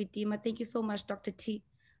 Nosipho Vitima. Thank you so much, Dr. T.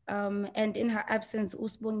 And in her absence,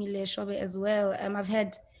 Usbongile Shobe as well. I've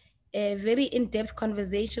had very in-depth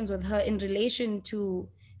conversations with her in relation to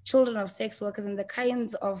children of sex workers and the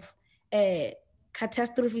kinds of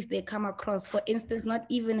catastrophes they come across. For instance, not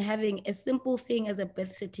even having a simple thing as a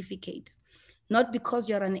birth certificate, not because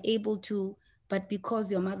you're unable to, but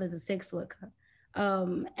because your mother's a sex worker.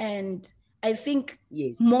 And I think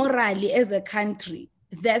morally as a country,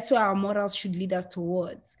 that's where our morals should lead us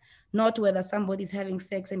towards, not whether somebody's having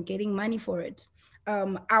sex and getting money for it.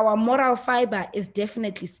 Our moral fiber is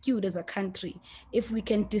definitely skewed as a country. If we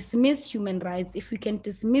can dismiss human rights, if we can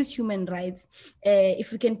dismiss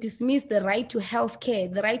the right to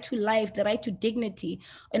healthcare, the right to life, the right to dignity,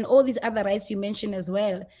 and all these other rights you mentioned as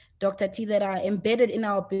well, Dr. T, that are embedded in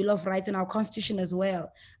our Bill of Rights and our Constitution as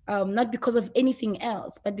well, not because of anything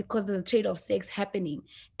else, but because there's a trade of sex happening,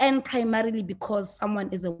 and primarily because someone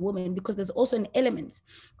is a woman, because there's also an element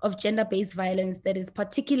of gender-based violence that is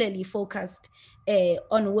particularly focused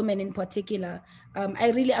on women in particular.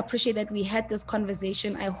 I really appreciate that we had this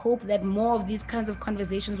conversation. I hope that more of these kinds of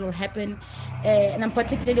conversations will happen. And I'm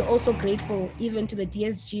particularly also grateful even to the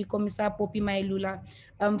DSG, Commissar Poppy Mailula,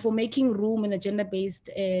 for making room in the gender-based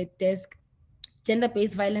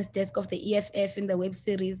violence desk of the EFF in the web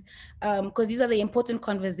series, because these are the important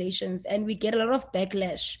conversations, and we get a lot of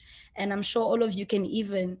backlash. And I'm sure all of you can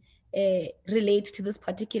even relate to this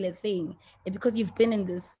particular thing, because you've been in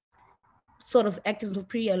this sort of activism for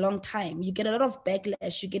pretty a long time. You get a lot of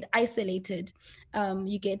backlash, you get isolated,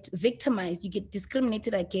 you get victimized, you get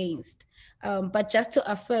discriminated against. But just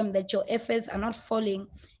to affirm that your efforts are not falling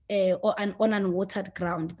on unwatered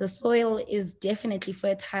ground. The soil is definitely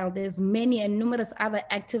fertile. There's many and numerous other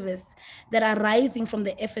activists that are rising from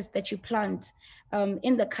the efforts that you plant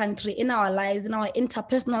in the country, in our lives, in our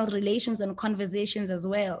interpersonal relations and conversations as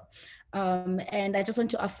well. And I just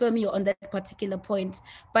want to affirm you on that particular point.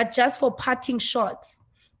 But just for parting shots,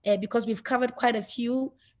 because we've covered quite a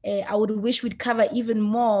few, I would wish we'd cover even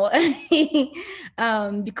more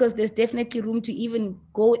because there's definitely room to even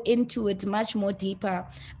go into it much more deeper.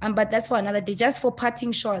 But that's for another day. Just for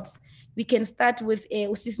parting shots, we can start with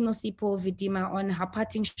Usis Nosipho Vitima on her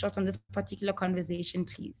parting shots on this particular conversation,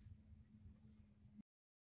 please.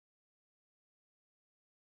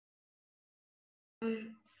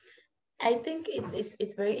 I think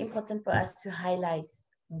it's very important for us to highlight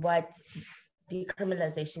what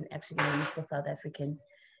decriminalization actually means for South Africans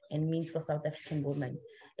and means for South African women,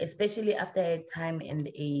 especially after a time and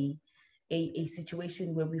a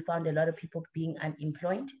situation where we found a lot of people being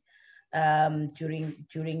unemployed during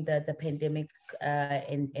the pandemic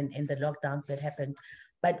and the lockdowns that happened,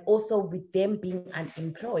 but also with them being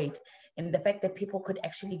unemployed and the fact that people could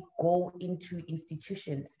actually go into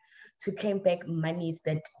institutions to claim back monies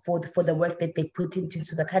that for the work that they put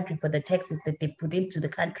into the country, for the taxes that they put into the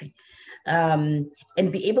country, and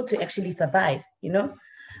be able to actually survive, you know?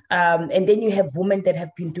 And then you have women that have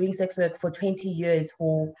been doing sex work for 20 years,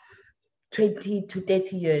 for 20 to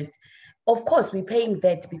 30 years. Of course, we're paying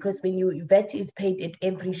VAT, because when VAT is paid at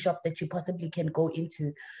every shop that you possibly can go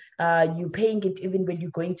into. You're paying it even when you're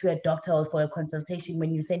going to a doctor or for a consultation,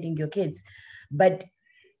 when you're sending your kids. But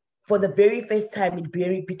for the very first time, it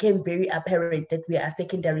became very apparent that we are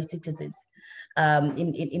secondary citizens,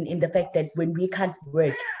 in the fact that when we can't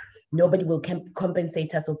work, nobody will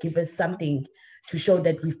compensate us or give us something to show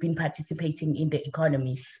that we've been participating in the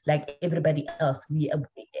economy like everybody else.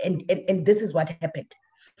 And this is what happened.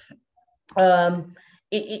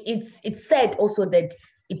 It's said also that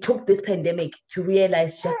it took this pandemic to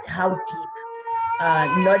realize just how deep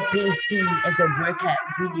not being seen as a worker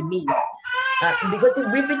really means. Because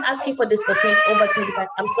we've been asking for this for over 25.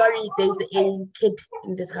 I'm sorry, there's a kid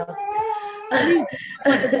in this house. And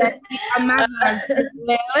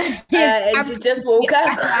she just woke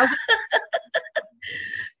up.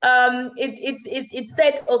 It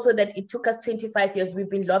said also that it took us 25 years. We've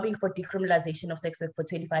been lobbying for decriminalization of sex work for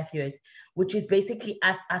 25 years, which is basically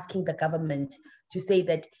us asking the government to say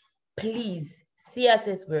that, please see us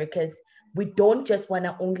as workers. We don't just want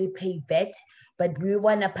to only pay VAT, but we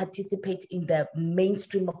want to participate in the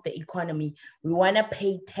mainstream of the economy. We want to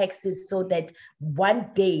pay taxes so that one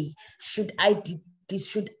day, should I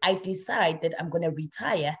decide that I'm going to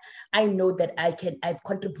retire, I know that I've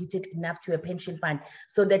contributed enough to a pension fund,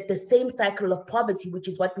 so that the same cycle of poverty, which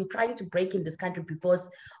is what we're trying to break in this country because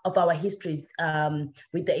of our histories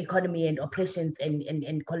with the economy and oppressions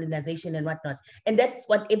and colonization and whatnot. And that's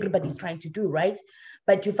what everybody's trying to do, right?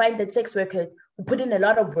 But you find that sex workers who put in a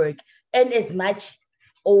lot of work earn as much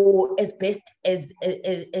or as best as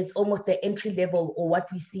almost the entry level, or what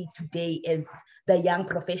we see today as the young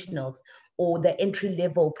professionals or the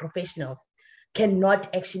entry-level professionals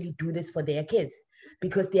cannot actually do this for their kids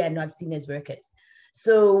because they are not seen as workers.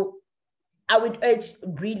 So I would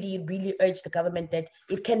really urge the government that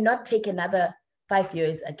it cannot take another 5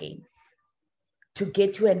 years again to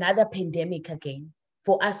get to another pandemic again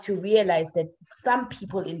for us to realize that some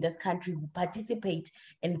people in this country who participate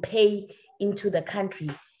and pay into the country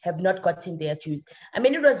have not gotten their dues. I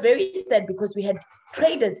mean, it was very sad because we had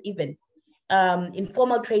traders even,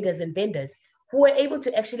 informal traders and vendors who were able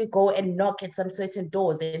to actually go and knock at some certain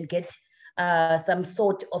doors and get some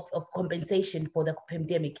sort of compensation for the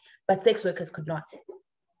pandemic, but sex workers could not.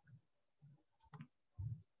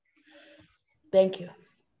 Thank you.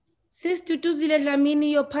 Sis Tutuzile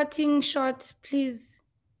Dlamini, your parting shot, please,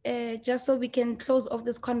 just so we can close off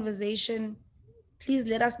this conversation. Please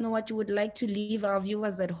let us know what you would like to leave our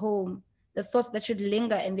viewers at home, the thoughts that should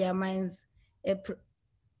linger in their minds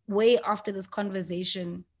way after this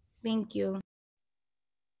conversation. Thank you.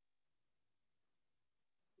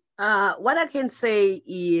 What I can say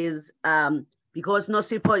is, because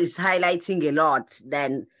Nosipo is highlighting a lot,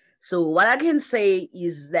 so what I can say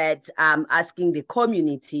is that I'm asking the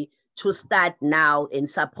community to start now and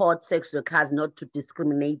support sex workers, not to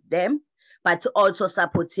discriminate them, but also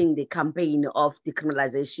supporting the campaign of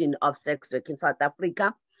decriminalization of sex work in South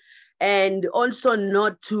Africa, and also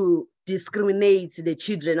not to discriminate the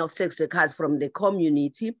children of sex workers from the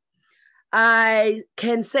community. I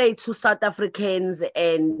can say to South Africans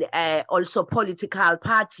and also political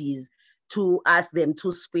parties to ask them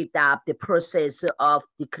to speed up the process of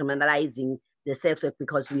decriminalizing the sex work,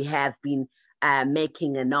 because we have been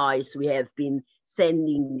making a noise, we have been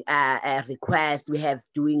sending a request, we have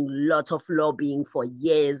doing lots of lobbying for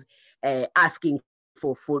years, asking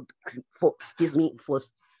for full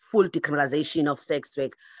decriminalization of sex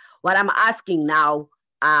work. What I'm asking now,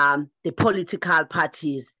 the political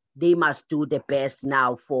parties, they must do the best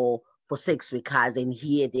now for sex workers and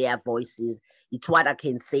hear their voices. It's what I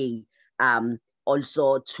can say.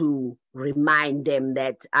 Also to remind them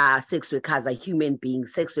that sex workers are human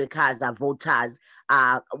beings, sex workers are voters.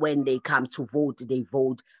 When they come to vote, they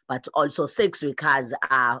vote. But also sex workers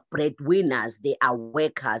are breadwinners, they are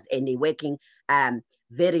workers, and they're working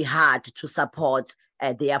very hard to support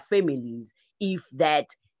their families. If that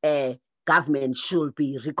government should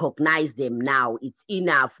be recognize them now. It's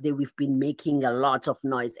enough that we've been making a lot of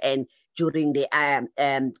noise. And during the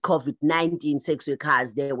COVID-19 sex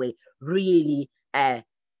workers, they were really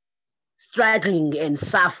struggling and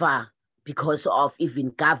suffer because of even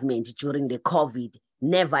government during the COVID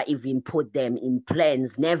never even put them in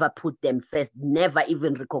plans, never put them first, never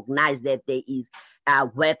even recognize that there is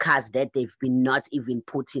workers that they've been not even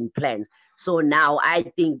put in plans. So now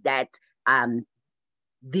I think that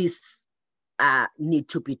this need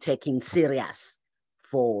to be taken serious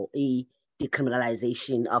for a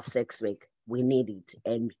decriminalization of sex work. We need it,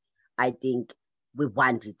 and I think we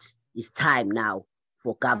want it. It's time now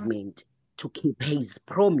for government to keep his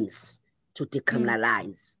promise to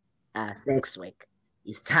decriminalize sex work.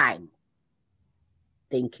 It's time.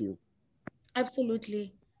 Thank you.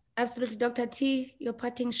 Absolutely. Absolutely. Dr. T, your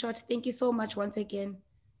parting shot. Thank you so much once again.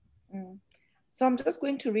 So I'm just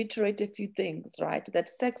going to reiterate a few things, right? That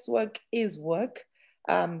sex work is work.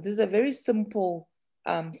 This is a very simple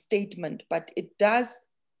statement, but it does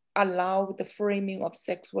allow the framing of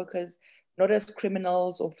sex workers not as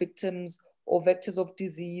criminals or victims or vectors of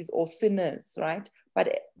disease or sinners, right?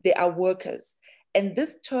 But they are workers. And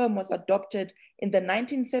this term was adopted in the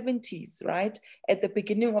 1970s, right? At the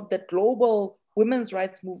beginning of the global women's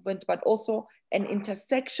rights movement, but also an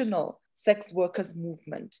intersectional sex workers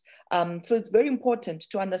movement. So it's very important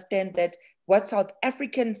to understand that what South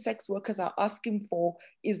African sex workers are asking for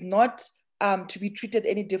is not to be treated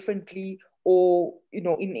any differently or in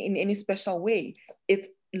any special way. It's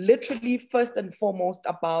literally first and foremost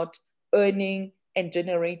about earning and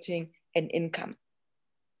generating an income.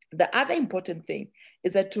 The other important thing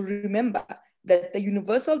is that to remember that the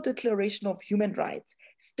Universal Declaration of Human Rights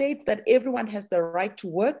states that everyone has the right to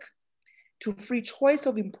work, to free choice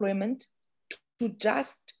of employment, to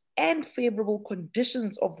just and favorable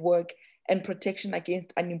conditions of work, and protection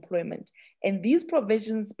against unemployment. And these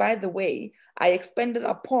provisions, by the way, are expanded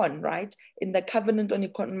upon, right, in the Covenant on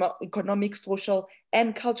Economic, Social,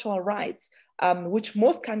 and Cultural Rights, which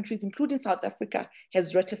most countries, including South Africa,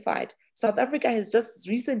 has ratified. South Africa has just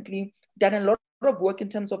recently done a lot of work in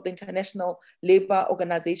terms of the International Labour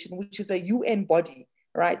Organization, which is a UN body,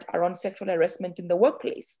 right, around sexual harassment in the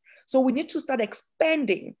workplace. So we need to start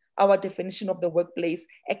expanding our definition of the workplace,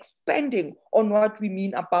 expanding on what we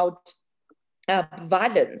mean about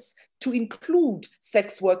violence to include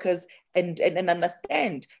sex workers and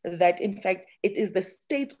understand that, in fact, it is the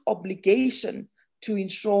state's obligation to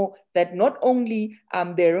ensure that not only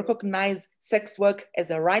they recognize sex work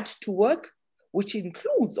as a right to work, which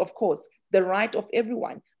includes, of course, the right of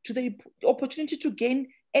everyone to the opportunity to gain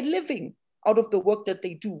a living out of the work that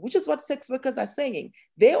they do, which is what sex workers are saying.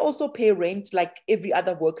 They also pay rent like every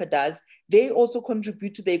other worker does. They also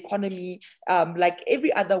contribute to the economy like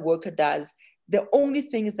every other worker does. The only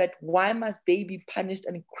thing is that why must they be punished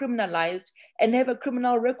and criminalized and have a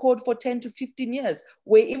criminal record for 10 to 15 years,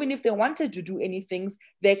 where even if they wanted to do anything,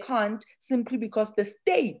 they can't, simply because the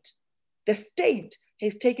state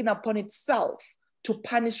has taken upon itself to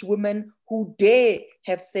punish women who dare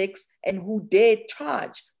have sex and who dare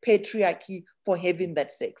charge patriarchy for having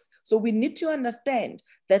that sex. So we need to understand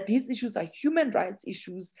that these issues are human rights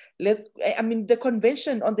issues. The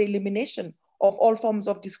Convention on the Elimination of All Forms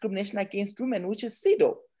of Discrimination Against Women, which is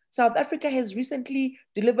CEDAW. South Africa has recently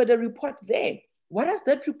delivered a report there. What does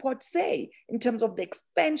that report say in terms of the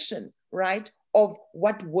expansion, right, of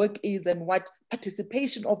what work is and what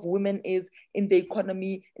participation of women is in the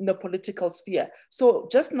economy, in the political sphere? So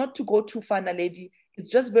just not to go too far, Naledi,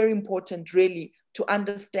 it's just very important really to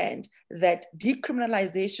understand that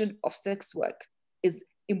decriminalization of sex work is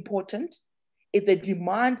important. It's a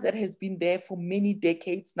demand that has been there for many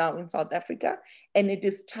decades now in South Africa, and it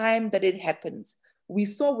is time that it happens. We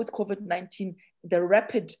saw with COVID-19 the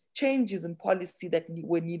rapid changes in policy that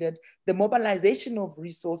were needed, the mobilization of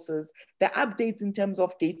resources, the updates in terms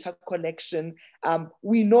of data collection.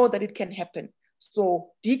 We know that it can happen.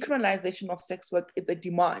 So decriminalization of sex work is a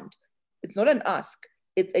demand. It's not an ask,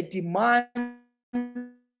 it's a demand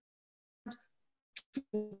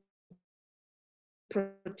to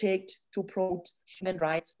protect, to promote human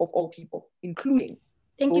rights of all people, including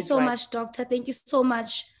Thank you so rights. much, Doctor. Thank you so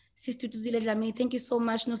much, Sister Tutuzile Dlamini. Thank you so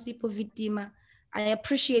much, Nosipho Vitima. I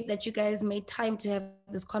appreciate that you guys made time to have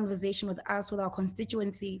this conversation with us, with our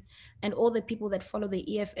constituency, and all the people that follow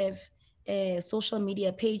the EFF social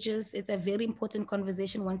media pages. It's a very important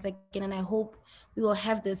conversation once again, and I hope we will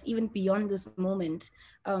have this even beyond this moment,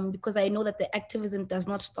 because I know that the activism does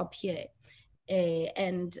not stop here.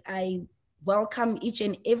 And I welcome each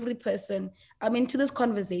and every person into this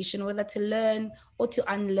conversation, whether to learn or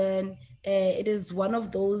to unlearn. It is one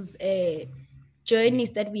of those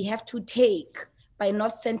journeys that we have to take by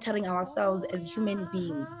not centering ourselves as human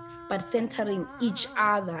beings, but centering each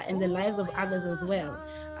other and the lives of others as well.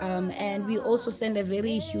 And we also send a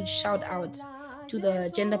very huge shout out to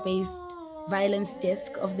the gender-based violence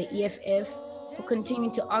desk of the EFF for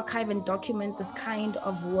continuing to archive and document this kind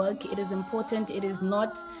of work. It is important. It is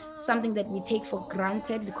not something that we take for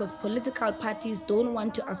granted, because political parties don't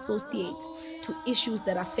want to associate to issues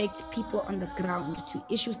that affect people on the ground, to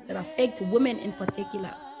issues that affect women in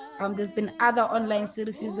particular. There's been other online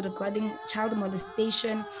series regarding child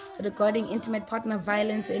molestation, regarding intimate partner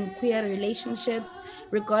violence in queer relationships,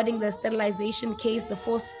 regarding the sterilization case, the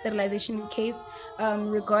forced sterilization case,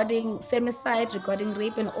 regarding femicide, regarding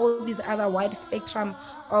rape, and all these other wide spectrum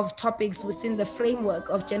of topics within the framework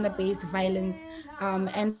of gender-based violence.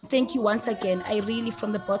 And thank you once again. I really,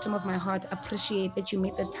 from the bottom of my heart, appreciate that you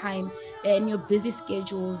made the time in your busy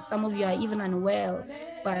schedules. Some of you are even unwell.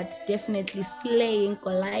 but definitely slaying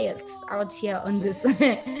Goliaths out here on this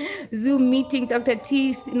Zoom meeting. Dr.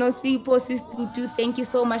 T, Sipho, Sis Tutu, thank you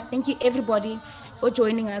so much. Thank you everybody for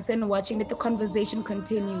joining us and watching. Let the conversation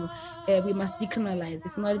continue. We must decriminalize.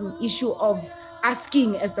 It's not an issue of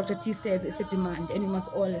asking, as Dr. T says, it's a demand, and we must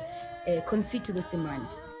all concede to this demand.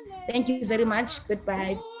 Thank you very much.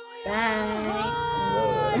 Goodbye. Bye.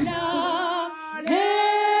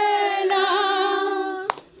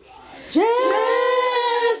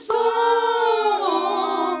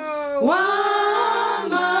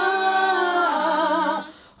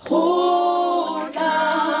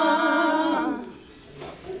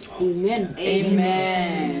 Amen.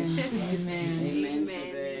 Amen.